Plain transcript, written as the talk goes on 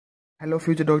Hello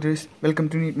future doctors, welcome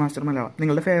to NEET master Malayalam.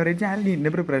 നിങ്ങളുടെ favourite channel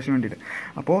നീറ്റിൻ്റെ പ്രിപ്പറേഷന് വേണ്ടിയിട്ട്.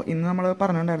 അപ്പോൾ ഇന്ന് നമ്മൾ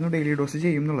പറഞ്ഞിട്ടുണ്ടായിരുന്നു ഡെയിലി ഡോസ്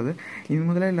ചെയ്യും എന്നുള്ളത്. ഇന്ന്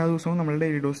മുതൽ എല്ലാ ദിവസവും നമ്മൾ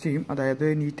ഡെയിലി ഡോസ് ചെയ്യും. അതായത്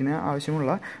നീറ്റിന്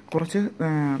ആവശ്യമുള്ള കുറച്ച്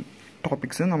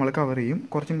ടോപ്പിക്സ് നമ്മൾ കവർ ചെയ്യും,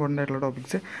 കുറച്ച് ഇമ്പോർട്ടൻ്റ് ആയിട്ടുള്ള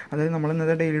ടോപ്പിക്സ്. അതായത് നമ്മൾ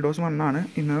ഇന്നത്തെ ഡെയിലി ഡോസ് 1 ആണ്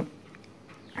ഇന്ന്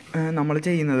നമ്മൾ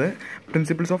ചെയ്യുന്നത്.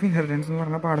 പ്രിൻസിപ്പിൾസ് ഓഫ് ഇൻഹെറിറ്റൻസ് എന്ന്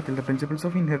പറഞ്ഞ പാഠത്തിലത്തെ principles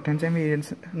of inheritance and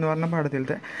variance എന്ന് പറഞ്ഞ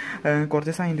പാഠത്തിലത്തെ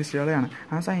കുറച്ച് സയൻറ്റിസ്റ്റുകളെയാണ്.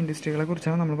 ആ സയൻറ്റിസ്റ്റുകളെ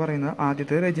കുറിച്ചാണ് നമ്മൾ പറയുന്നത്.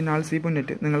 ആദ്യത്തെ റെജിനാൾഡ് സി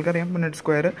പുന്നെറ്റ്. നിങ്ങൾക്കറിയാം, പുന്നെറ്റ്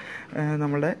സ്ക്വയർ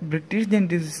നമ്മുടെ ബ്രിട്ടീഷ്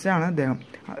ജെനറ്റിസിസ്റ്റാണ് അദ്ദേഹം.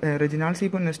 Reginald C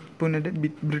പുന്നെറ്റ്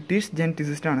British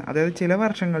ജെനറ്റിസിസ്റ്റാണ്. അതായത് ചില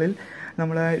വർഷങ്ങളിൽ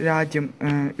നമ്മളെ രാജ്യം,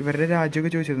 ഇവരുടെ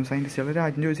രാജ്യമൊക്കെ ചോദിച്ചിരുന്നു, സയൻറ്റിസ്റ്റുകളുടെ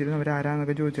രാജ്യം ചോദിച്ചിരുന്നു,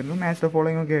 അവരാരാന്നൊക്കെ ചോദിച്ചിരുന്നു, മാച്ച് ദ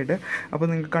ഫോളോയിങ് ഒക്കെ ആയിട്ട്. അപ്പോൾ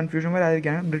നിങ്ങൾക്ക് കൺഫ്യൂഷൻ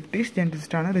വരാതിരിക്കാണ് ബ്രിട്ടീഷ്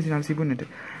ജെനറ്റിസ്റ്റാണ് റെജിനാൾഡ് സി പുന്നെറ്റ്.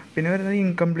 പിന്നെ വരുന്നത്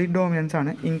ഇൻകംപ്ലീറ്റ് ഡോമിനൻസ്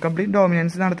ആണ്. ഇൻകംപ്ലീറ്റ്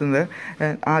ഡോമിനൻസ് നടത്തുന്നത്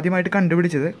ആദ്യമായിട്ട്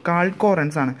കണ്ടുപിടിച്ചത് കാൾ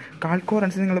കോറൻസ് ആണ്. കാൾ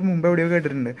കോറൻസ് നിങ്ങൾ മുമ്പ് എവിടെയോ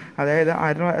കേട്ടിട്ടുണ്ട്. അതായത്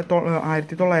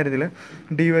 1900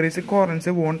 ഡിവറിസ് കോറൻസ്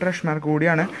വോൺ ട്രഷ്മാർക്ക്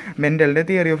കൂടിയാണ് മെൻഡലിൻ്റെ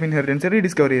തിയറി ഓഫ് ഇൻഹെറിറ്റൻസ്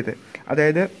റീഡിസ്കവർ ചെയ്തത്.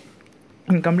 അതായത്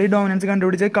ഇൻകംപ്ലീറ്റ് ഡോമിനൻസ്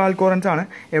കണ്ടുപിടിച്ചത് കാൾ കോറൻസ് ആണ്.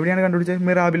 എവിടെയാണ് കണ്ടുപിടിച്ചത്?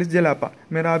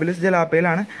 Mirabilis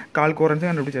ജലാപ്പയിലാണ് call Correns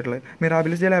കണ്ടുപിടിച്ചിട്ടുള്ളത്.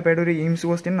 മിറാബിലിസ് ജലാപ്പയുടെ ഒരു എയിംസ്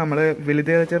ക്വസ്റ്റ്യൻ നമ്മൾ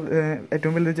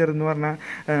ഏറ്റവും വലുത് ചെറുതെന്ന് പറഞ്ഞ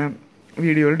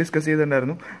വീഡിയോയിൽ ഡിസ്കസ്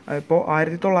ചെയ്തിട്ടുണ്ടായിരുന്നു. ഇപ്പോൾ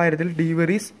 1900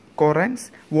 ഡിവറീസ് കോറൻസ്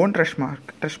വോൺ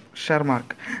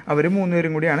ട്രഷ്മാർക്ക് അവർ 3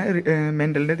 പേരും കൂടിയാണ്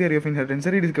മെൻഡലിൻ്റെ തിയറി ഓഫ്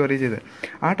ഇൻഹെറിറ്റൻസ് റീഡിസ്കവറി ചെയ്തത്.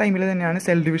 ആ ടൈമിൽ തന്നെയാണ്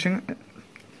സെൽ ഡിവിഷൻ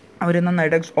അവർ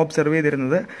നന്നായിട്ട് ഒബ്സർവ്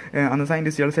ചെയ്തിരുന്നത്. അന്ന്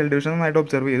സയൻറ്റിസ്റ്റുകൾ സെൽ ഡിവിഷൻ നന്നായിട്ട്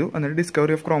ഒബ്സർവ് ചെയ്തു. എന്നിട്ട്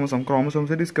ഡിസ്കവറി ഓഫ്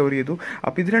ക്രോമസോംസ് ഡിസ്കവർ ചെയ്തു.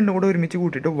 അപ്പോൾ ഇത് രണ്ടും കൂടെ ഒരുമിച്ച്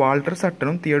കൂട്ടിയിട്ട് വാൾട്ടർ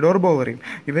സട്ടണും തിയഡോർ ബോവറിയും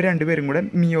ഇവർ രണ്ടുപേരും കൂടെ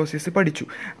മിയോസിസ് പഠിച്ചു.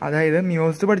 അതായത്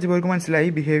മിയോസിസ് പഠിച്ചവർക്ക്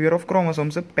മനസ്സിലായി behaviour of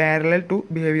chromosomes parallel to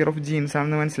behaviour of genes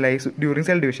ആണെന്ന് മനസ്സിലായി ഡ്യൂറിങ്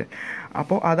സെൽ ഡിവിഷൻ.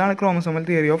 അപ്പോൾ അതാണ് ക്രോമസോമൽ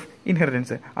തിയറി ഓഫ്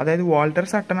ഇൻഹെറിറ്റൻസ്. അതായത് വാൾട്ടർ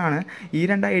സട്ടനാണ് ഈ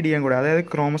രണ്ട് ഐഡിയയും കൂടെ, അതായത്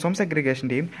ക്രോമസോം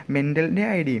സെഗ്രിഗേഷൻ്റെയും മെൻഡലിൻ്റെ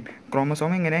ഐഡിയയും,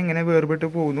 ക്രോമസോം എങ്ങനെ വേർപെട്ട്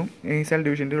പോകുന്നു ഈ സെൽ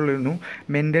ഡിവിഷൻ്റെ ഉള്ളിരുന്നു,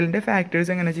 മെൻഡലിൻ്റെ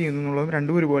ഫാക്ടേഴ്സ് എങ്ങനെ ചെയ്യുന്നു എന്നുള്ളതും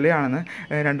രണ്ടും ഒരുപോലെയാണെന്ന്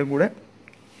രണ്ടും കൂടെ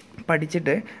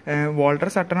പഠിച്ചിട്ട് വാൾട്ടർ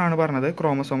സട്ടനാണ് പറഞ്ഞത്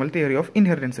ക്രോമസോമൽ തിയറി ഓഫ്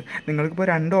ഇൻഹെറിറ്റൻസ്. നിങ്ങൾക്കിപ്പോൾ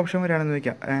 2 ഓപ്ഷൻ വരികയാണെന്ന്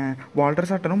വയ്ക്കാം. വാൾട്ടർ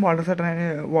സട്ടൻ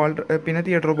പിന്നെ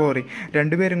തിയഡോർ ബോവറി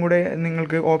രണ്ടുപേരും കൂടെ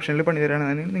നിങ്ങൾക്ക് ഓപ്ഷനിൽ പണി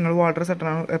തരാണെന്നുണ്ടെങ്കിൽ നിങ്ങൾ വാൾട്ടർ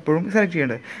സട്ടനാണ് എപ്പോഴും സെലക്ട്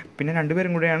ചെയ്യേണ്ടത്. പിന്നെ 2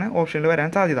 പേരും കൂടെയാണ് ഓപ്ഷനിൽ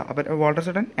വരാൻ സാധ്യത. അപ്പോൾ Walter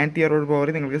sudden and Theodore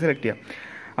Bovary നിങ്ങൾക്ക് സെലക്ട് ചെയ്യാം.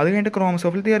 അത് കഴിഞ്ഞിട്ട്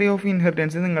ക്രോമസോമൽ തിയറി ഓഫ്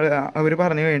ഇൻഹെറിറ്റൻസ് അവർ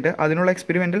പറഞ്ഞു കഴിഞ്ഞിട്ട് അതിനുള്ള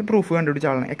എക്സ്പെരിമെൻ്റൽ പ്രൂഫ് കണ്ടുപിടിച്ച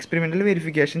ആളാണ്, എക്സ്പെരിമെൻ്റൽ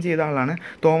വെരിഫിക്കേഷൻ ചെയ്ത ആളാണ്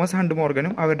തോമസ് ഹണ്ട്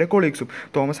മോർഗനും അവരുടെ കൊളീഗ്സും.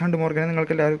 തോമസ് ഹണ്ട് മോർഗനെ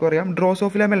നിങ്ങൾക്ക് എല്ലാവർക്കും അറിയാം,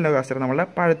 ഡ്രോസോഫില മെലനോഗാസ്റ്റർ, നമ്മുടെ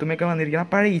പഴത്തുമൊക്കെ വന്നിരിക്കുന്ന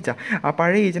പഴയ ഈച്ച, ആ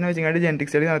പഴയ ഈച്ചനെ വെച്ചിട്ട്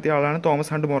ജെനറ്റിക് സ്റ്റഡി നടത്തിയ ആളാണ്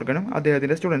തോമസ് ഹണ്ട് മോർഗനും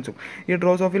അദ്ദേഹത്തിൻ്റെ സ്റ്റുഡൻസും. ഈ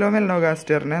ഡ്രോസോഫില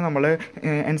മെലനോഗാസ്റ്ററിനെ നമ്മൾ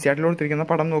NCERT കൊടുത്തിരിക്കുന്ന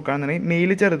പടം നോക്കുകയാണെന്നുണ്ടെങ്കിൽ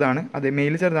മെയിൽ ചെറുതാണ്,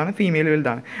 മെയിൽ ചെറുതാണ്, ഫീമെയിൽ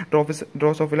വലുതാണ്.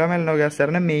 ഡ്രോസോഫില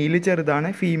മെലനോഗാസ്റ്ററിൻ്റെ മെയിൽ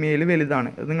ചെറുതാണ്, ഫീമെയിൽ വലുതാണ്.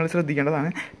 അത് നിങ്ങൾ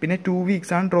ശ്രദ്ധിക്കേണ്ടതാണ്. പിന്നെ 2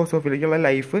 വീക്സ് ഡ്രോസോഫിലയ്ക്കുള്ള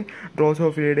ലൈഫ്.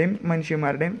 ഡ്രോസോഫിലയുടെയും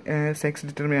മനുഷ്യന്മാരുടെയും സെക്സ്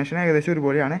ഡിറ്റർമിനേഷൻ ഏകദേശം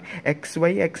ഒരുപോലെയാണ്.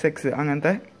 XY XX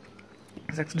അങ്ങനത്തെ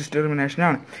സെക്സ്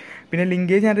ഡിറ്റർമിനേഷനാണ്. പിന്നെ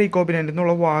ലിങ്കേജ് ആൻഡ് റീകോമ്പിനൻ്റ്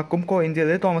എന്നുള്ള വാക്കും കോയിൻ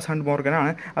ചെയ്തത് തോമസ് ഹണ്ട്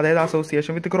മോർഗനാണ്. അതായത്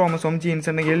അസോസിയേഷൻ വിത്ത് ക്രോമസോം ജീൻസ്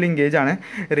ഉണ്ടെങ്കിൽ ലിങ്കേജ് ആണ്,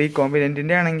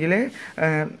 റീകോമ്പിനൻറ്റിൻ്റെ ആണെങ്കിൽ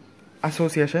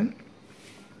അസോസിയേഷൻ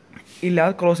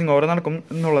ഇല്ലാതെ ക്രോസിംഗ് ഓവർ നടക്കും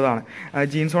എന്നുള്ളതാണ്.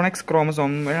 ജീൻസ് ഓൺ X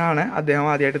ക്രോമസോമാണ് അദ്ദേഹം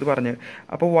ആദ്യമായിട്ട് ഇത് പറഞ്ഞത്.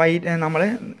 അപ്പോൾ നമ്മൾ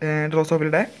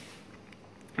ഡ്രോസോഫിലയുടെ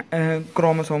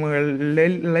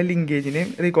ക്രോമസോമുകളിലുള്ള ലിങ്കേജിൻ്റെയും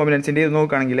റീകോമ്പിനൻസിൻ്റെ ഇത്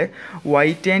നോക്കുകയാണെങ്കിൽ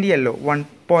വൈറ്റ് ആൻഡ് യെല്ലോ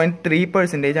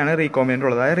 1.3% ആണ് റീകോമ്പിനൻ്റ്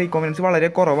ഉള്ളത്. അതായത് റീകോമ്പിനൻസ് വളരെ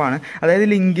കുറവാണ്. അതായത്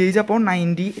ലിങ്കേജ് അപ്പോൾ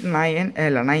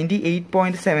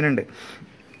 98.7 ഉണ്ട്.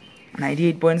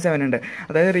 98.7 ഉണ്ട്.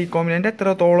 അതായത് റീകോമ്പിനൻ്റ്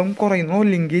എത്രത്തോളം കുറയുന്നു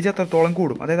ലിങ്കേജ് എത്രത്തോളം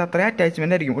കൂടും. അതായത് അത്രയും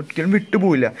അറ്റാച്ച്മെൻ്റ് ആയിരിക്കും, ഒരിക്കലും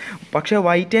വിട്ടുപോയില്ല. പക്ഷേ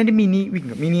വൈറ്റ് ആൻഡ്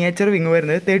മിനിയേച്ചർ വിങ്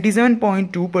വരുന്നത്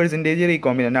 37.2%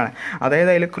 റീകോമ്പിനൻ്റ് ആണ്.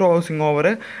 അതായത് അതിൽ ക്രോസിംഗ് ഓവർ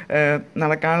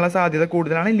നടക്കാനുള്ള സാധ്യത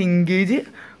കൂടുതലാണ്, ലിങ്കേജ്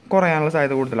കുറയാനുള്ള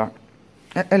സാധ്യത കൂടുതലാണ്.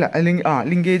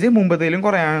 ലിങ്കേജ് മുമ്പത്തേലും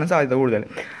കുറയാനാണ് സാധ്യത കൂടുതൽ.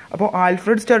 അപ്പോൾ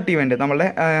ആൽഫ്രഡ് സ്റ്റർട്ടീവൻ്റ്, നമ്മളുടെ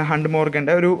ഹണ്ട്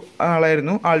മോർഗൻ്റെ ഒരു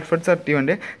ആളായിരുന്നു ആൽഫ്രഡ്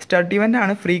സ്റ്റർട്ടീവൻ്റ്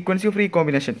ആണ് ഫ്രീക്വൻസി ഓഫ്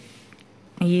റീകോമ്പിനേഷൻ.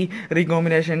 ഈ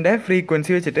റീകോമ്പിനേഷൻ്റെ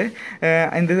ഫ്രീക്വൻസി വെച്ചിട്ട്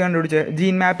എന്ത് കണ്ടുപിടിച്ചത്?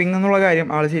 ജീൻ മാപ്പിംഗ് എന്നുള്ള കാര്യം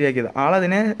ആൾ ശരിയാക്കിയത്.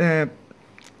 ആളതിന്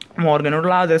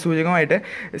മോർഗനോടുള്ള ആദരസൂചകമായിട്ട്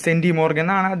സെൻറ്റി മോർഗൻ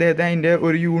എന്നാണ് അദ്ദേഹത്തെ അതിൻ്റെ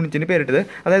ഒരു യൂണിറ്റിന് പേരിട്ടത്.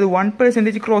 അതായത്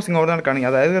 1% ക്രോസിംഗ് ഓവർ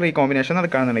നടക്കുകയാണെങ്കിൽ, അതായത് recombination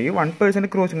നടക്കുകയാണെന്നുണ്ടെങ്കിൽ 1%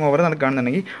 crossing over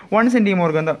നടക്കുകയാണെന്നുണ്ടെങ്കിൽ 1 senti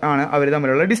Morgan ആണ് അവർ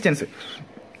തമ്മിലുള്ള ഡിസ്റ്റൻസ്.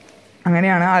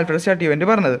 അങ്ങനെയാണ് ആൽഫ്രഡ് സ്റ്റർട്ടീവൻ്റ്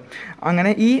പറഞ്ഞത്.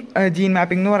 അങ്ങനെ ഈ ജീൻ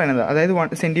മാപ്പിംഗ് എന്ന് പറയുന്നത്, അതായത്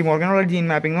സെൻറ്റി മോർഗനുള്ള ജീൻ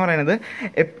മാപ്പിംഗ് എന്ന് പറയുന്നത്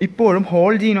ഇപ്പോഴും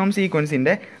ഹോൾ ജീനോം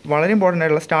സീക്വൻസിൻ്റെ വളരെ ഇമ്പോർട്ടൻ്റ്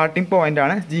ആയിട്ടുള്ള സ്റ്റാർട്ടിംഗ്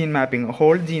പോയിൻ്റാണ് ജീൻ മാപ്പിംഗ്,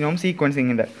 ഹോൾ ജീനോം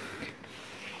സീക്വൻസിങ്ങിൻ്റെ.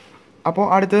 അപ്പോൾ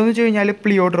അടുത്തതെന്ന് വെച്ച് കഴിഞ്ഞാൽ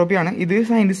പ്ലിയോട്രോപ്പിയാണ്. ഇത്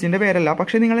സയൻറ്റിസ്റ്റിൻ്റെ പേരല്ല,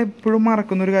 പക്ഷേ നിങ്ങൾ എപ്പോഴും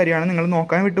മറക്കുന്ന ഒരു കാര്യമാണ്, നിങ്ങൾ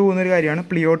നോക്കാൻ വിട്ടുപോകുന്ന ഒരു കാര്യമാണ്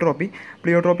പ്ലിയോട്രോപ്പി.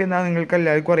 എന്താ നിങ്ങൾക്ക്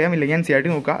എല്ലാവർക്കും അറിയാം, ഇല്ലെങ്കിൽ NCERT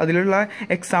നോക്കുക. അതിലുള്ള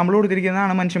എക്സാമ്പിൾ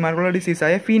കൊടുത്തിരിക്കുന്നതാണ് മനുഷ്യന്മാർക്കുള്ള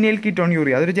ഡിസീസായ ഫീനെയിൽ കീറ്റോൺ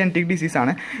യൂറിയ. അതൊരു ജെനറ്റിക്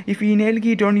ഡിസീസാണ്. ഈ ഫീനെയിൽ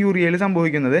കീറ്റോൺ യൂറിയയിൽ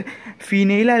സംഭവിക്കുന്നത്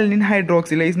ഫീനെയിൽ അലനിൻ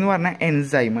ഹൈഡ്രോക്സിലേസ് എന്ന് പറഞ്ഞ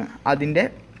എൻസൈം അതിൻ്റെ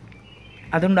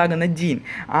അതുണ്ടാകുന്ന ജീൻ,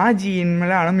 ആ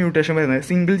ജീനിലാണ് മ്യൂട്ടേഷൻ വരുന്നത്.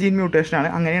 Single gene മ്യൂട്ടേഷനാണ്.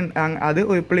 അങ്ങനെ അത്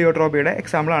ഒരു പ്ലിയോട്രോപ്പിയുടെ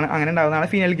എക്സാമ്പിളാണ്. അങ്ങനെ ഉണ്ടാകുന്നതാണ്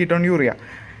ഫിനൈൽകീറ്റോൺയൂറിയ.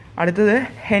 അടുത്തത്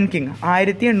ഹെൻകിങ്.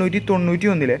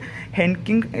 1891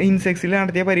 ഹെൻകിങ് ഇൻസെക്ട്സിൽ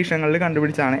നടത്തിയ പരീക്ഷണങ്ങളിൽ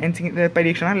കണ്ടുപിടിച്ചതാണ്.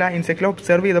 പരീക്ഷണമല്ല, ഇൻസെക്റ്റിൽ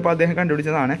ഒബ്സർവ് ചെയ്തപ്പോൾ അദ്ദേഹം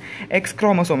കണ്ടുപിടിച്ചതാണ് എക്സ്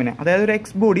ക്രോമസോമിനെ. അതായത് ഒരു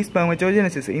എക്സ് ബോഡി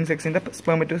സ്പെർമറ്റോജെനസിസ്, ഇൻസെക്ട്സിൻ്റെ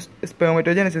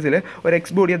സ്പെർമറ്റോജെനസിസിൽ ഒരു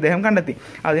എക്സ് ബോഡി അദ്ദേഹം കണ്ടെത്തി.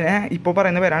 അതിനെ ഇപ്പോൾ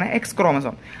പറയുന്ന പേരാണ് എക്സ്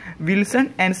ക്രോമസോം. വിൽസൺ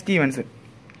ആൻഡ്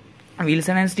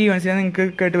സ്റ്റീവൻസിനെ നിങ്ങൾക്ക്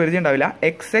കേട്ട് പരിചയമുണ്ടാവില്ല.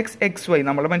 XXXY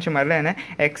നമ്മുടെ മനുഷ്യന്മാരുടെ തന്നെ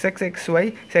XXXY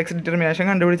സെക്സ് ഡിറ്റർമിനേഷൻ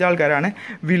കണ്ടുപിടിച്ച ആൾക്കാരാണ്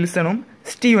വിൽസണും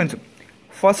സ്റ്റീവൻസും.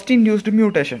 ഫസ്റ്റ് ഇൻഡ്യൂസ്ഡ്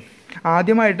മ്യൂട്ടേഷൻ,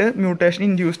 ആദ്യമായിട്ട്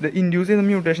ഇൻഡ്യൂസ് ചെയ്ത്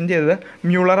മ്യൂട്ടേഷൻ ചെയ്തത്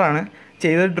മ്യൂളറാണ്.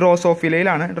 ചെയ്തത്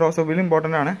ഡ്രോസോഫിലയിലാണ്. ഡ്രോസോഫില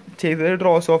ഇമ്പോർട്ടൻ്റ് ആണ്. ചെയ്തത്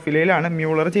ഡ്രോസോഫിലയിലാണ്.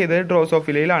 മ്യൂളർ ചെയ്തത്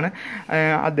ഡ്രോസോഫിലയിലാണ്.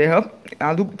 അദ്ദേഹം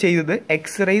അത് ചെയ്തത്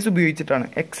എക്സ്റേസ് ഉപയോഗിച്ചിട്ടാണ്.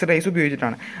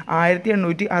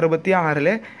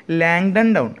 1866 ലാങ്ഡൺ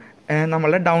ഡൗൺ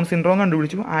നമ്മളുടെ ഡൗൺ സിൻഡ്രോം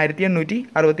കണ്ടുപിടിച്ചു.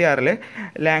 1866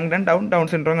 ലാങ്ഡൺ ഡൗൺ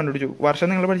സിൻഡ്രോം കണ്ടുപിടിച്ചു. വർഷം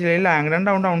നിങ്ങൾ പഠിച്ചില്ലെങ്കിൽ ലാങ്ഡൺ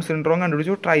ഡൗൺ സിൻഡ്രോം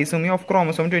കണ്ടുപിടിച്ചു. ട്രൈസോമി ഓഫ്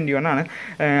ക്രോമസോം 21 ആണ്.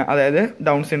 അതായത്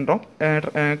ഡൗൺ സിൻഡ്രോം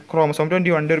ക്രോമസോം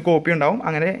 21 ഒരു കോപ്പി ഉണ്ടാവും.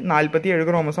 അങ്ങനെ 47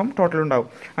 ക്രോമസോം ടോട്ടൽ ഉണ്ടാവും.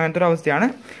 അങ്ങനത്തെ ഒരു അവസ്ഥയാണ്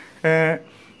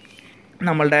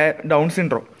നമ്മളുടെ ഡൗൺ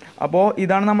സിൻഡ്രോം. അപ്പോൾ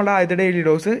ഇതാണ് നമ്മുടെ ആദ്യത്തെ ഡെയിലി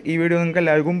ഡോസ്. ഈ വീഡിയോ നിങ്ങൾക്ക്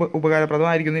എല്ലാവർക്കും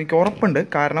ഉപകാരപ്രദമായിരിക്കും എന്ന് എനിക്ക് ഉറപ്പുണ്ട്.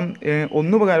 കാരണം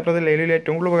ഒന്നും ഉപകാരപ്രദമില്ലെങ്കിൽ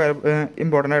ഏറ്റവും കൂടുതൽ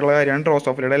ഇമ്പോർട്ടൻ്റ് ആയിട്ടുള്ള കാര്യമാണ്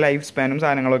ഡ്രോസോഫിലയുടെ ലൈഫ് സ്പാനും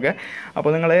സാധനങ്ങളൊക്കെ. അപ്പോൾ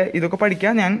നിങ്ങൾ ഇതൊക്കെ പഠിക്കുക.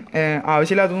 ഞാൻ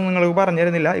ആവശ്യമില്ലാത്തതൊന്നും നിങ്ങൾക്ക് പറഞ്ഞു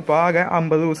തരുന്നില്ല. ഇപ്പോൾ ആകെ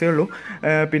 50 ദിവസമേ ഉള്ളൂ.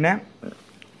 പിന്നെ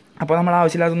അപ്പോൾ നമ്മൾ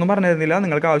ആവശ്യമില്ലാത്തൊന്നും പറഞ്ഞു തരുന്നില്ല.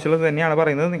 നിങ്ങൾക്ക് ആവശ്യമുള്ളത് തന്നെയാണ്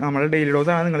പറയുന്നത്. നമ്മുടെ ഡെയിലി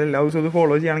ഡോസാണ്. നിങ്ങൾ എല്ലാ ദിവസവും ഇത്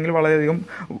ഫോളോ ചെയ്യുകയാണെങ്കിൽ വളരെയധികം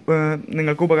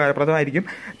നിങ്ങൾക്ക് ഉപകാരപ്രദമായിരിക്കും.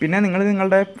 പിന്നെ നിങ്ങൾ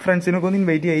നിങ്ങളുടെ ഫ്രണ്ട്സിനൊക്കെ ഒന്ന്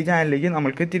ഇൻവൈറ്റ് ചെയ്യുക ഈ ചാനലിലേക്ക്.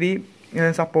 നമ്മൾക്ക് ഇത്തിരി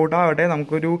സപ്പോർട്ട് ആവട്ടെ.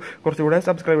 നമുക്കൊരു കുറച്ചുകൂടെ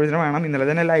സബ്സ്ക്രൈബേഴ്സിന് വേണം. ഇന്നലെ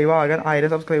തന്നെ ലൈവ് ആകാൻ 1000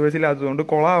 സബ്സ്ക്രൈബേഴ്സ് ഇല്ലാത്തതുകൊണ്ട്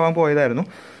കൊളാവാൻ പോയതായിരുന്നു.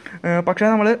 പക്ഷേ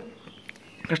നമ്മൾ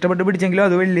കഷ്ടപ്പെട്ട് പിടിച്ചെങ്കിലും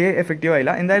അത് വലിയ എഫക്റ്റീവ്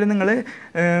ആയില്ല. എന്തായാലും നിങ്ങൾ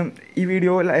ഈ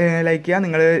വീഡിയോ ലൈക്ക് ചെയ്യുക.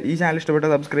 നിങ്ങൾ ഈ ചാനൽ ഇഷ്ടപ്പെട്ട്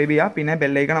സബ്സ്ക്രൈബ് ചെയ്യുക. പിന്നെ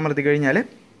ബെല്ലൈക്കൺ അമർത്തി കഴിഞ്ഞാൽ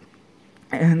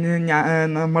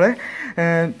നമ്മൾ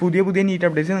പുതിയ നീറ്റ്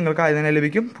അപ്ഡേറ്റ്സ് നിങ്ങൾക്ക് ആദ്യം തന്നെ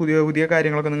ലഭിക്കും. പുതിയ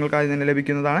കാര്യങ്ങളൊക്കെ നിങ്ങൾക്ക് ആദ്യം തന്നെ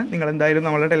ലഭിക്കുന്നതാണ്. നിങ്ങൾ എന്തായാലും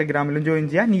നമ്മളെ ടെലഗ്രാമിലും ജോയിൻ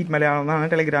ചെയ്യുക. നീറ്റ് മലയാളം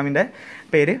എന്നാണ് ടെലഗ്രാമിൻ്റെ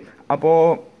പേര്. അപ്പോൾ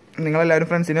നിങ്ങളെല്ലാവരും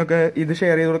ഫ്രണ്ട്സിനൊക്കെ ഇത്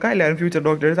ഷെയർ ചെയ്ത് കൊടുക്കുക. എല്ലാവരും ഫ്യൂച്ചർ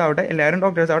ഡോക്ടേഴ്സ് ആവട്ടെ. എല്ലാവരും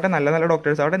ഡോക്ടേഴ്സ് ആവട്ടെ. നല്ല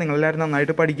ഡോക്ടേഴ്സ് ആവട്ടെ. നിങ്ങളെല്ലാവരും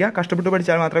നന്നായിട്ട് പഠിക്കുക. കഷ്ടപ്പെട്ട്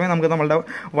പഠിച്ചാൽ മാത്രമേ നമുക്ക് നമ്മുടെ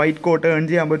വൈറ്റ് കോട്ട് ഏൺ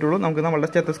ചെയ്യാൻ പറ്റുള്ളൂ. നമുക്ക് നമ്മുടെ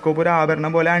സ്റ്റെത്തസ്കോപ്പ് ഒരു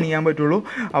ആഭരണം പോലെ അണിയാൻ പറ്റുള്ളൂ.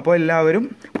 അപ്പോൾ എല്ലാവരും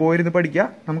പോയിരുന്ന് പഠിക്കുക.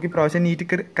 നമുക്ക് ഇപ്രാവശ്യം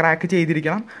നീറ്റ് ക്രാക്ക്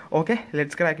ചെയ്തിരിക്കണം. Okay,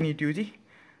 let's crack NEET UG.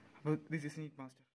 അപ്പോൾ ദിസ് ഈസ് നീറ്റ് മാസ്റ്റർ.